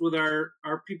blast with our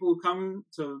people who come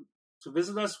to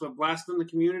visit us. We have a blast in the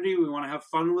community. We want to have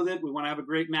fun with it. We want to have a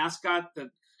great mascot that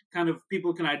kind of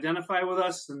people can identify with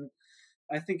us. And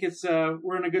I think it's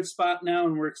we're in a good spot now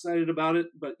and we're excited about it.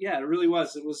 But yeah, it really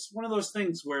was. It was one of those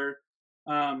things where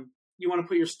you want to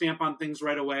put your stamp on things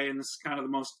right away. And this is kind of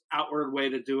the most outward way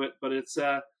to do it. But it's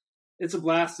a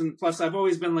blast. And plus, I've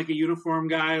always been like a uniform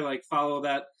guy, like follow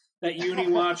that uni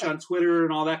watch on Twitter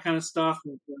and all that kind of stuff.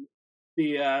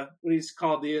 The what he's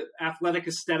called, the athletic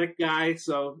aesthetic guy.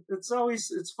 So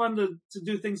it's fun to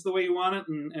do things the way you want it.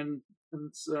 And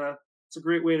it's a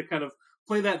great way to kind of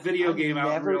play that video game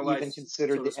out in real life. Never even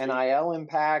considered the NIL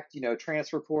impact,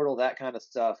 transfer portal, that kind of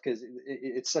stuff, because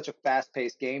it's such a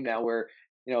fast-paced game now where,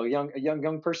 a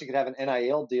young person could have an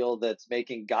NIL deal that's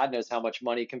making God knows how much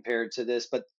money compared to this,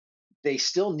 but they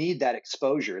still need that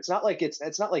exposure. It's not like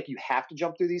you have to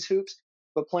jump through these hoops,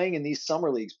 but playing in these summer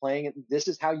leagues, this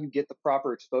is how you get the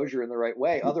proper exposure in the right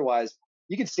way. Otherwise,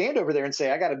 you can stand over there and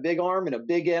say, I got a big arm and a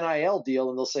big NIL deal.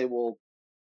 And they'll say, well,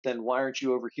 then why aren't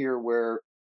you over here where,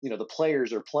 the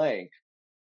players are playing?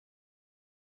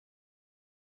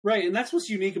 Right. And that's what's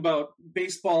unique about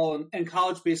baseball and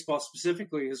college baseball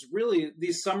specifically is really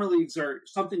these summer leagues are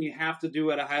something you have to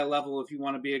do at a high level if you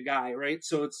want to be a guy. Right.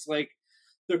 So it's like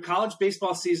their college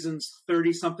baseball season's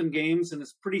 30 something games and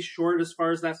it's pretty short as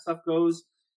far as that stuff goes.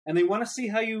 And they want to see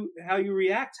how you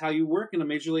react, how you work in a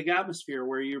major league atmosphere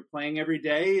where you're playing every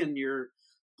day and you're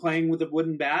playing with the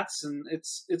wooden bats. And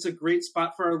it's a great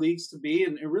spot for our leagues to be.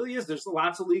 And it really is. There's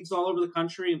lots of leagues all over the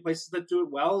country and places that do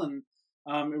it well. And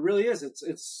it really is.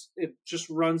 It just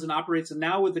runs and operates. And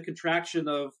now with the contraction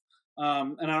of,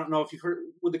 and I don't know if you've heard,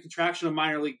 with the contraction of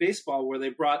minor league baseball, where they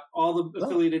brought all the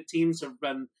affiliated teams have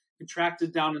been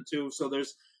contracted down into. So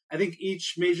there's, I think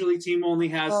each major league team only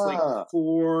has like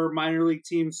 4 minor league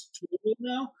teams total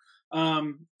now.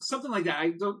 Something like that.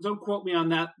 I don't quote me on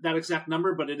that exact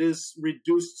number, but it is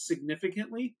reduced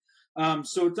significantly.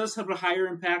 So it does have a higher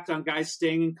impact on guys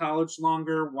staying in college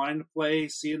longer, wanting to play,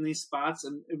 seeing these spots.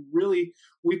 And really,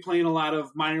 we play in a lot of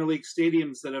minor league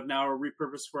stadiums that have now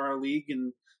repurposed for our league.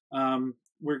 And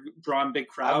we're drawing big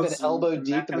crowds. I've been elbow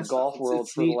deep in the golf world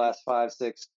for the last 5,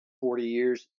 6, 40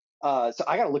 years. So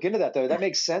I got to look into that, though. That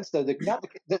makes sense, though.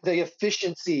 The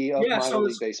efficiency of minor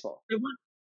league baseball.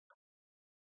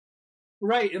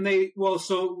 Right. And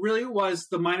so really it was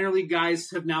the minor league guys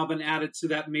have now been added to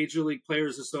that Major League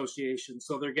Players Association.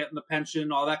 So they're getting the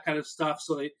pension, all that kind of stuff.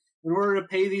 So in order to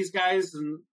pay these guys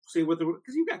and say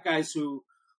because you've got guys who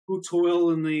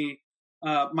toil in the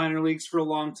minor leagues for a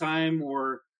long time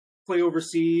or play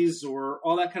overseas or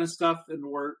all that kind of stuff, and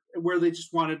where they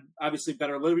just wanted obviously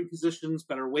better living conditions,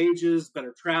 better wages,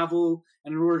 better travel.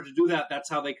 And in order to do that, that's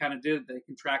how they kind of did it. They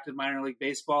contracted minor league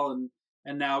baseball, and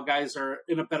now guys are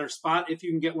in a better spot if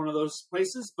you can get one of those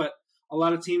places. But a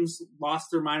lot of teams lost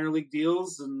their minor league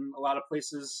deals, and a lot of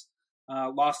places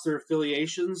lost their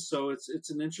affiliations. So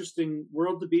it's an interesting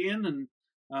world to be in.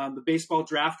 And the baseball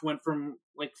draft went from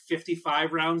like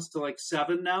 55 rounds to like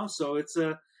 7 now. So it's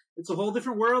a whole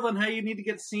different world on how you need to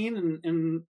get seen,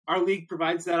 and our league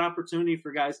provides that opportunity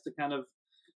for guys to kind of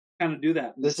do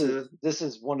that. This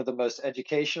is one of the most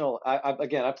educational.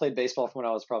 I played baseball from when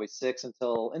I was probably 6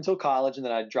 until college, and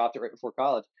then I dropped it right before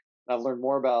college. And I've learned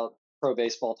more about pro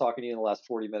baseball talking to you in the last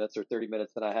 40 minutes or 30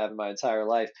 minutes than I have in my entire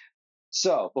life.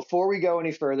 So before we go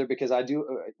any further, because I do,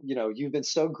 you've been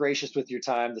so gracious with your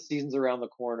time. The season's around the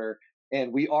corner.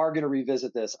 And we are going to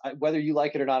revisit this. Whether you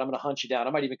like it or not, I'm going to hunt you down. I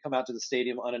might even come out to the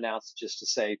stadium unannounced just to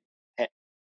say, hey,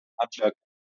 I'm joking.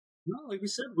 No, like we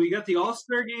said, we got the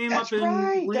All-Star game up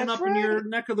in your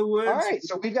neck of the woods. All right,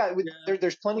 so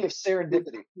there's plenty of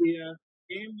serendipity. The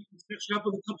game, you can catch up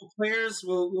with a couple players.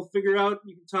 We'll figure out.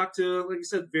 You can talk to, like I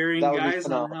said, varying guys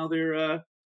on how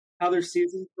their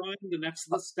season's going, the next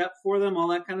step for them, all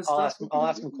that kind of stuff. I'll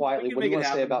ask him quietly. What do you want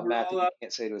to say about Matt that you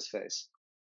can't say to his face?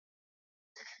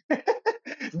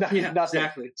 Nothing.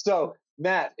 Exactly. So,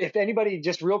 Matt, if anybody,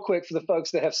 just real quick for the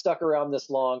folks that have stuck around this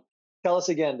long, tell us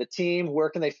again, the team, where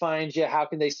can they find you? How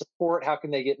can they support? How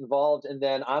can they get involved? And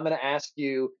then I'm going to ask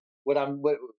you what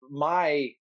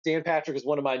my Dan Patrick is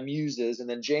one of my muses. And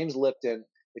then James Lipton,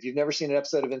 if you've never seen an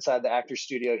episode of Inside the Actors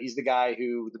Studio, he's the guy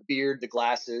who, the beard, the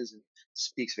glasses, and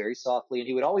speaks very softly. And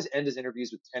he would always end his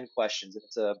interviews with 10 questions. And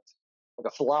it's like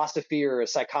a philosophy or a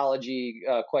psychology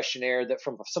questionnaire that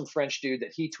from some French dude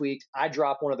that he tweaked. I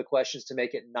dropped one of the questions to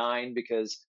make it 9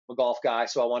 because I'm a golf guy,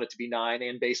 so I want it to be 9,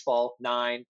 and baseball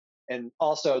 9. And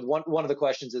also one of the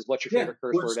questions is, what's your favorite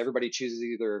curse word? Everybody chooses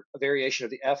either a variation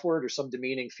of the F word or some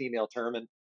demeaning female term. And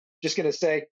just going to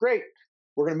say, great,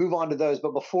 we're going to move on to those.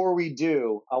 But before we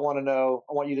do, I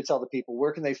want you to tell the people,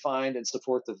 where can they find and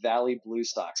support the Valley Blue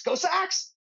Sox? Go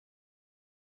Sox!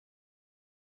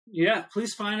 Yeah,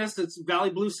 please find us. It's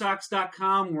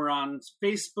valleybluesox.com. We're on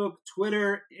Facebook,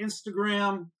 Twitter,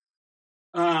 Instagram,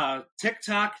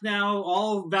 TikTok now,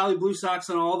 all Valley Blue Sox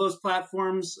on all those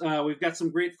platforms. We've got some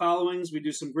great followings. We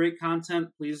do some great content.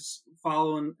 Please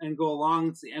follow and go along.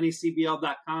 It's the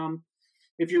necbl.com.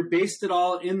 If you're based at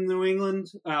all in New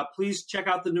England, please check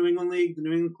out the New England League, the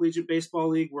New England Collegiate Baseball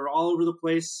League. We're all over the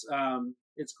place.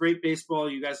 It's great baseball.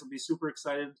 You guys will be super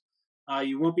excited.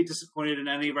 You won't be disappointed in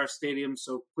any of our stadiums,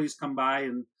 so please come by.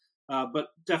 But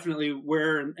definitely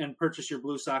wear and purchase your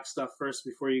Blue Sox stuff first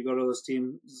before you go to those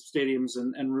team stadiums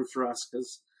and root for us.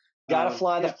 Because gotta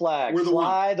fly the flag.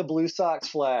 Fly the Blue Sox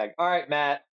flag. All right,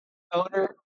 Matt,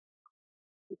 owner.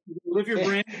 Live your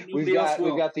brand. We've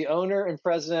got the owner and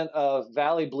president of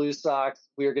Valley Blue Sox.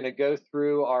 We are going to go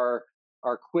through our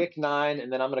quick 9,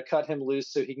 and then I'm going to cut him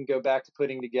loose so he can go back to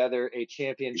putting together a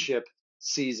championship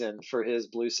season for his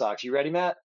Blue Sox. You ready,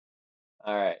 Matt?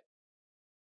 All right.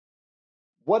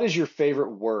 What is your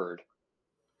favorite word?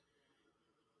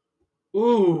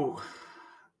 Ooh.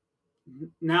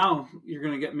 Now you're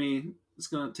going to get me. It's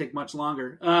going to take much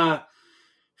longer.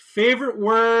 Favorite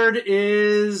word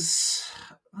is,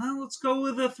 let's go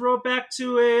with throw it back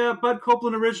to a Bud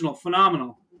Copeland original.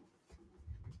 Phenomenal.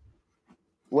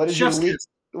 What is your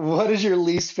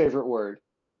least favorite word?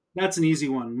 That's an easy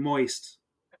one. Moist.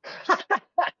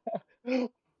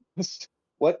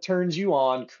 What turns you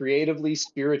on creatively,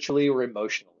 spiritually, or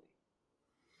emotionally?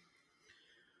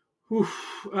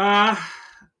 I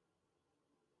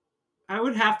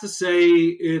would have to say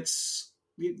it's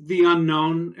the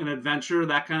unknown and adventure,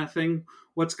 that kind of thing.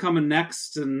 What's coming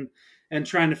next and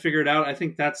trying to figure it out. I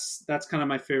think that's kind of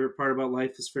my favorite part about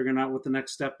life, is figuring out what the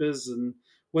next step is and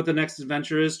what the next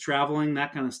adventure is, traveling,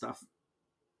 that kind of stuff.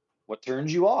 What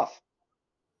turns you off?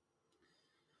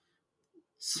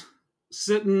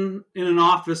 Sitting in an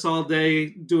office all day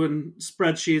doing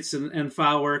spreadsheets and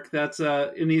file work. That's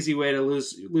an easy way to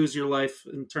lose your life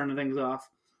and turn things off.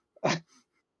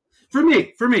 For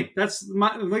me, that's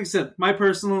like I said, my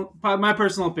personal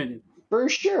opinion. For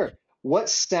sure. What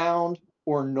sound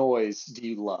or noise do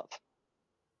you love?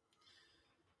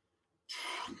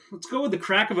 Let's go with the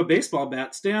crack of a baseball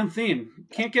bat. Stay on theme.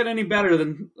 Can't get any better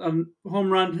than a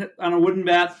home run hit on a wooden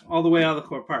bat all the way out of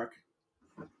the park.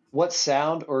 What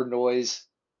sound or noise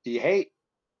do you hate?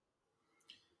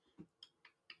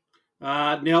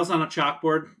 Nails on a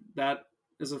chalkboard. That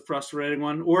is a frustrating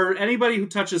one. Or anybody who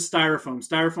touches styrofoam.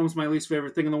 Styrofoam's my least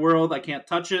favorite thing in the world. I can't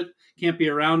touch it. Can't be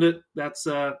around it. That's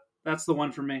the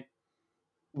one for me.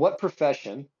 What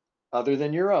profession, other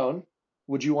than your own,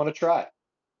 would you want to try?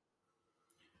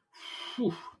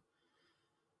 Whew.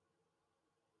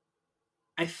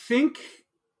 I think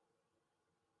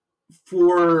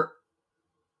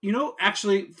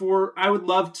I would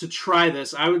love to try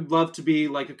this. I would love to be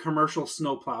like a commercial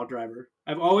snowplow driver.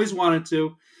 I've always wanted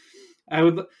to. I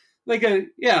would like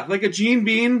a Gene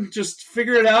Bean, just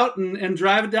figure it out and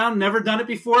drive it down. Never done it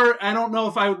before. I don't know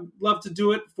if I would love to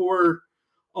do it for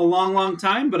a long, long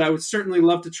time, but I would certainly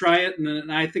love to try it.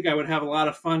 And I think I would have a lot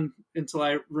of fun until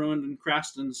I ruined and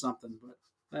crashed into something.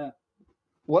 But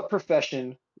What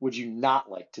profession would you not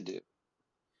like to do?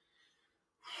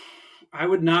 I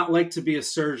would not like to be a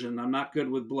surgeon. I'm not good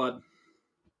with blood.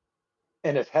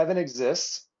 And if heaven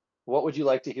exists, what would you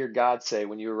like to hear God say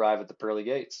when you arrive at the pearly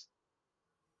gates?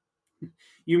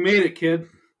 You made it, kid.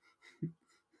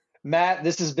 Matt,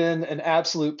 this has been an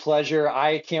absolute pleasure.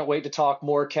 I can't wait to talk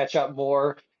more, catch up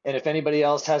more. And if anybody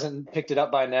else hasn't picked it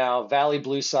up by now, Valley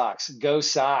Blue Sox. Go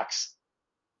Sox.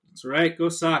 That's right. Go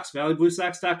Sox.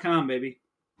 ValleyBlueSox.com, baby.